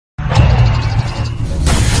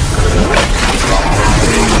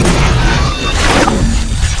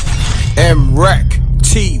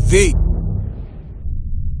MRecktv.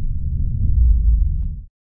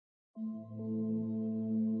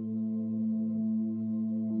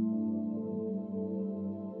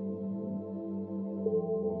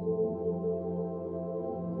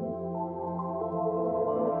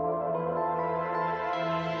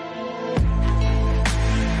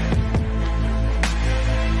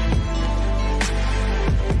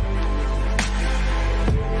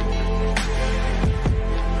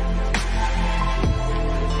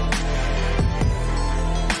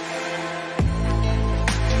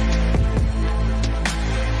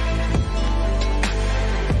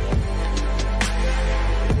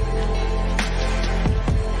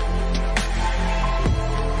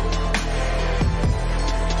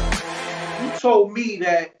 Told me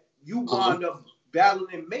that you wound up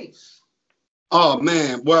battling Mase. Oh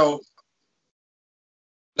man, well,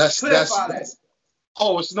 that's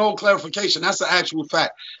oh, it's no clarification. That's an actual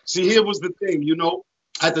fact. See, here was the thing, you know,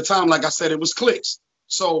 at the time, like I said, it was clicks.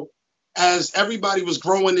 So as everybody was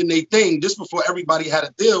growing in their thing, just before everybody had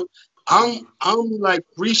a deal, I'm like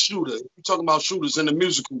free shooter. You're talking about shooters in the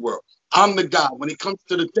musical world. I'm the guy. When it comes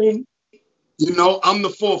to the thing, you know, I'm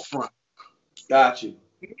the forefront. Got you.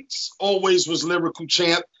 Always was lyrical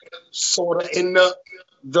champ, sort of in the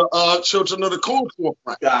Children of the Corn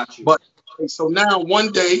forefront. Got you. But so now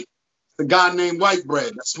one day, the guy named White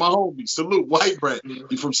Bread, that's my homie. Salute, White Bread.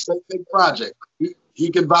 He's from State Project.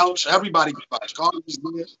 He can vouch. Everybody can vouch. Carly was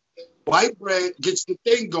there. White Bread gets the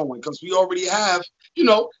thing going because we already have, you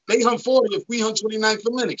know, they hunt 40 if we hunt 29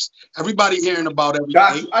 for Linux. Everybody hearing about everything.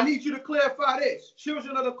 Got you. I need you to clarify this.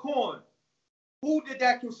 Children of the Corn. Who did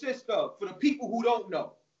that consist of? For the people who don't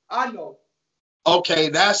know. I know. Okay,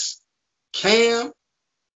 that's Cam,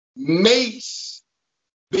 Mase,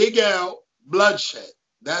 Big L, Bloodshed.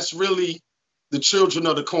 That's really the Children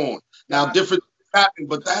of the Corn. Now, different things happen,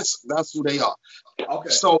 but that's who they are. Okay.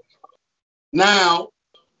 So now,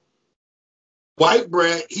 White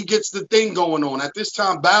Bread, he gets the thing going on. At this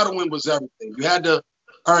time, battling was everything. You had to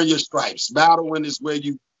earn your stripes. Battling is where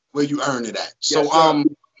you earn it at. So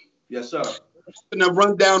yes, sir. I'm gonna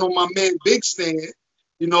run down on my man Big Stan,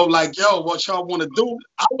 you know, like, yo, what y'all want to do?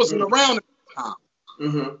 I wasn't around at the time.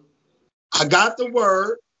 I got the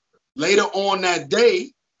word later on that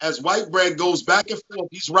day as White Bread goes back and forth.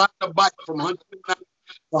 He's riding a bike from 129th to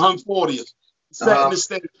 140th. Setting the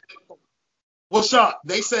stage. What's up?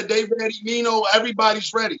 They said they ready. Meeno,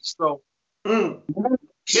 everybody's ready. So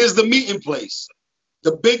here's the meeting place.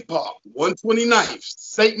 The big park, 129th,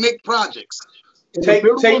 St. Nick Projects. Take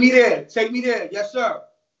me there. Take me there. Yes, sir.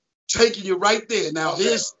 Taking you right there. Now,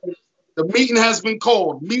 here's the meeting has been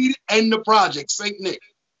called. Meet and the project, St. Nick.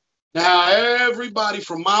 Now, everybody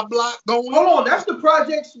from my block going. Hold on. That's the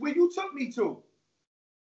projects where you took me to.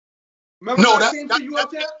 Remember I came to you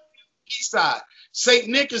up there? East side. St.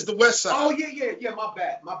 Nick is the west side. Oh, yeah. My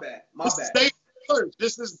bad.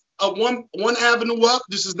 This is a one avenue up.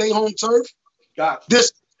 This is their home turf. Gotcha.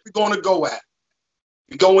 This we're going to go at.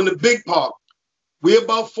 We go in the big park. We're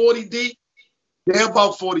about 40 deep. They're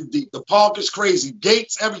about 40 deep. The park is crazy.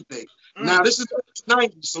 Gates, everything. Now, this is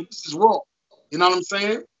 90s, so this is raw. You know what I'm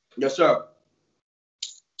saying? Yes, sir.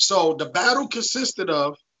 So the battle consisted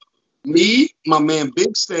of me, my man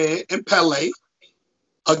Big Stan, and Pele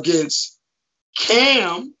against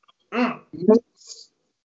Cam, and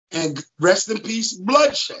rest in peace,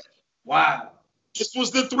 Bloodshed. Wow. This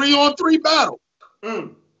was the 3-on-3 battle.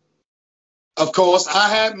 Of course, I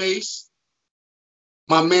had Mase.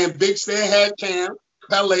 My man Big Stan had Cam.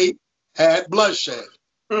 Pele had Bloodshed.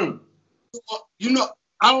 You know,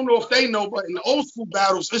 I don't know if they know, but in the old school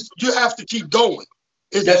battles, you have to keep going.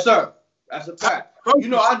 Yes, sir. That's a fact. You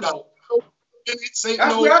know, I know. That's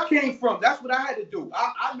where I came from. That's what I had to do.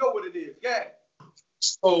 I know what it is. Yeah.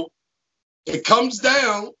 So it comes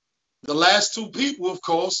down, the last two people, of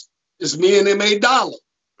course, is me and M.A. Dollar.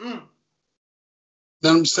 You know what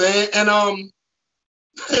I'm saying? And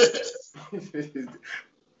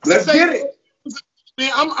let's get it.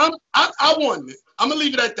 Man, I won it. I'm gonna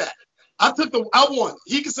leave it at that. I won.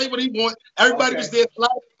 He can say what he want. Everybody was there.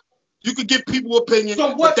 You could give people opinion.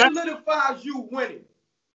 So what solidifies you winning?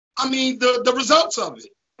 I mean, the results of it.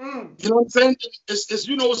 You know what I'm saying? It's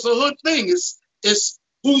you know, it's a hood thing. It's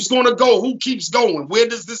who's gonna go, who keeps going, where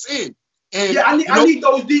does this end? And yeah, I need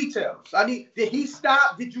those details. Did he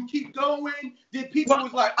stop? Did you keep going? Did people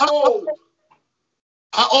was like, oh?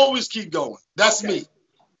 I always keep going. That's me.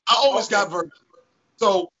 I always got vertical.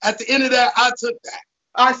 So at the end of that, I took that.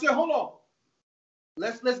 I said, hold on.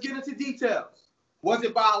 Let's get into details. Was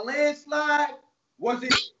it by a landslide? Was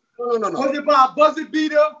it? No. Was it by a buzzer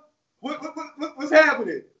beater? What's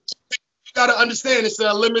happening? You got to understand, it's an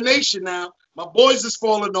elimination now. My boys is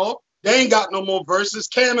falling off. They ain't got no more verses.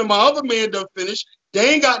 Cam and my other man done finished.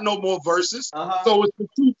 They ain't got no more verses. So it's the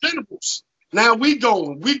two generals. Now we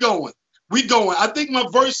going. I think my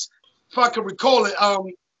verse, if I can recall it,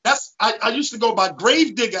 I used to go by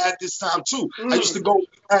Gravedigger at this time too. I used to go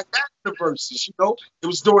at the verses, you know. It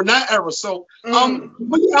was during that era. So man,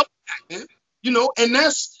 you know, and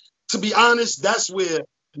that's, to be honest, that's where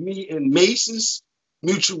me and Mase's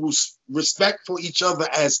mutual respect for each other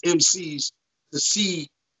as MCs, the seed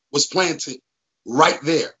was planted right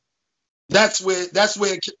there. That's where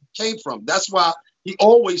it came from. That's why he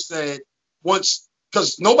always said once,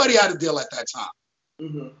 because nobody had a deal at that time.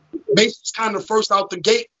 Mase was kind of first out the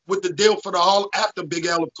gate with the deal for the whole, after Big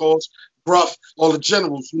L, of course, Gruff, all the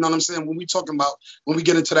generals. You know what I'm saying? When we talking about, when we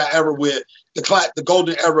get into that era where the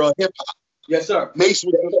golden era of hip hop. Yes, sir. Mase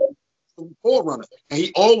was the forerunner, and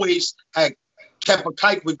he always had kept a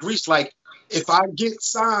kite with Grease. Like, if I get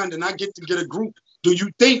signed and I get to get a group, do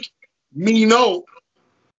you think Meeno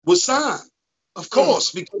was signed? Of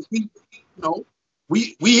course, because we, you know,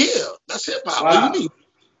 we here. That's hip hop. Wow. What do you mean?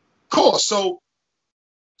 Of course. So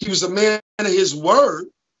he was a man of his word,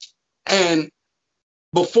 and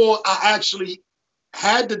before I actually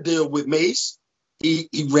had to deal with Mase, he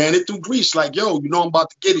ran it through Grease. Like, yo, you know I'm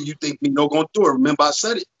about to get it. You think Meeno gonna do it? Remember I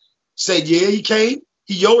said it. Said, yeah, he came.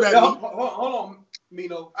 He yelled at me. Hold on,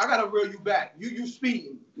 Meeno. I gotta reel you back. You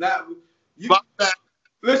speeding. Now,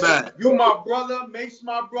 listen, you my brother, Mase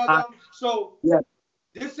my brother. So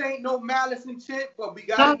this ain't no malice intent, but we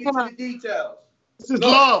gotta get to the details. This is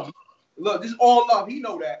love. Look, this is all love. He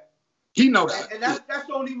know that. He know that. And that's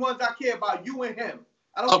the only ones I care about, you and him.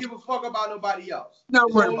 I don't give a fuck about nobody else. No,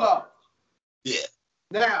 it's all love. Yeah.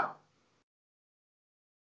 Now,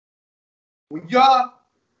 when y'all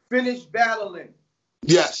finished battling,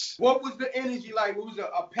 yes, what was the energy like? Was it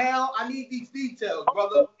a pound? I need these details,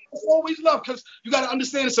 brother. It's always love, because you got to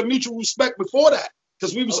understand it's a mutual respect before that,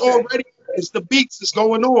 because we was already, it's the beats that's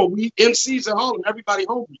going on. We MCs at home, everybody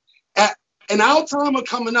hungry. And our time of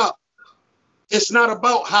coming up, it's not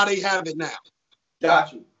about how they have it now.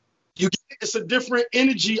 Got you. It's a different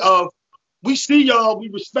energy of, we see y'all, we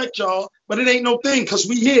respect y'all, but it ain't no thing, because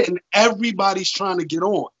we here and everybody's trying to get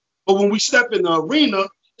on. But when we step in the arena,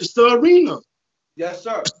 it's the arena. Yes,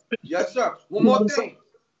 sir. Yes, sir. One more thing.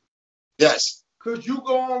 Yes. Could you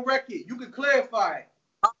go on record? You can clarify it.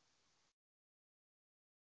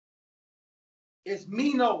 Is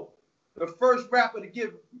Meeno the first rapper to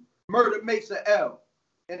give Murder Mase an L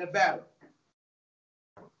in a battle?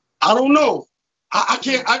 I don't know. I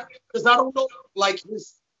can't, because I don't know, like,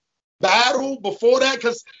 his battle before that,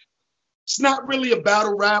 because it's not really a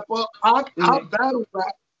battle rapper. I battle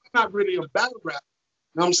rap. It's not really a battle rapper.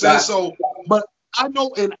 You know what I'm saying? So, but I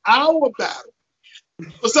know in our battle,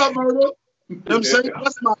 what's up, Murder? You know what I'm saying?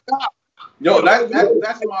 That's my guy. Yo,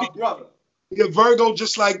 that's my brother. He's a Virgo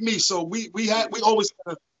just like me. So we always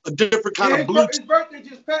had a different kind of blue. His birthday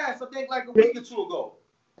just passed, I think, like a week or two ago.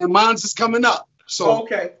 And mine's is coming up. So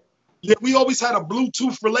okay. Yeah, we always had a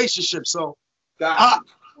Bluetooth relationship. So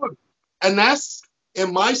and that's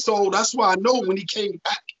in my soul. That's why I know when he came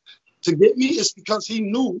back to get me, it's because he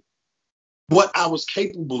knew what I was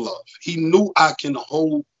capable of. He knew I can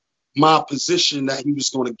hold my position that he was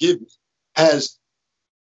going to give me as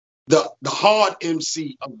the hard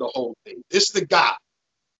MC of the whole thing. It's the guy.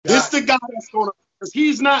 It's the guy that's going to, because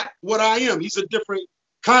he's not what I am. He's a different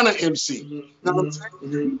kind of MC. You know what I'm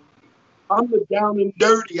saying? I'm the down and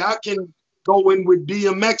dirty. I can go in with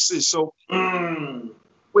DMX's. So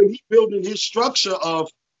when he building his structure of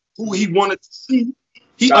who he wanted to see,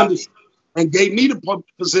 he understood and gave me the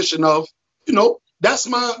position of, you know, that's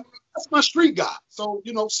my street guy. So,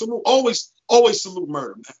 you know, salute, always salute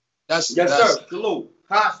Murder, man. That's sir. Salute.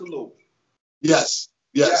 High salute. Yes.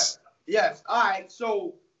 Yes. All right.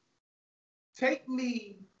 So take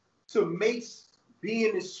me to Mase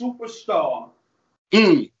being a superstar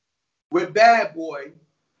with Bad Boy.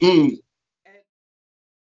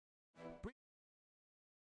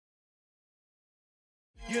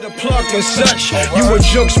 You're the plug and such. You a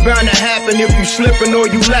joke's bound to happen if you slipping or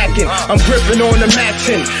you lacking. I'm gripping on the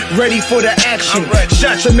matching, ready for the action.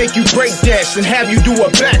 Shots to make you break dance and have you do a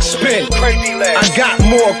backspin. I got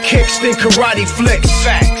more kicks than karate flicks.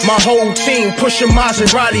 My whole team pushing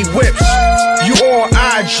Maserati whips. You on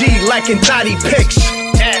IG liking thotty pics.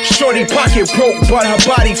 Shorty pocket broke but her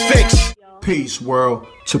body fixed. Peace, world.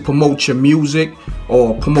 To promote your music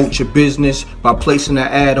or promote your business by placing an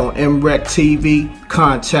ad on MRecktv,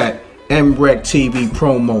 contact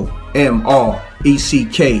MRecktVpromo, MRecktVpromo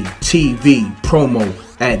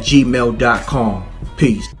 @gmail.com.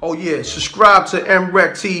 Peace. Oh yeah, subscribe to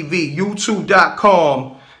MRecktV,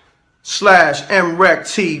 youtube.com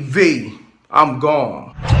MRecktv. I'm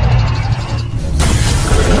gone.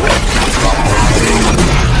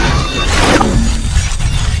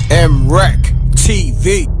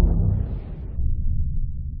 MRecktv.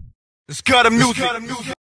 It's got a music.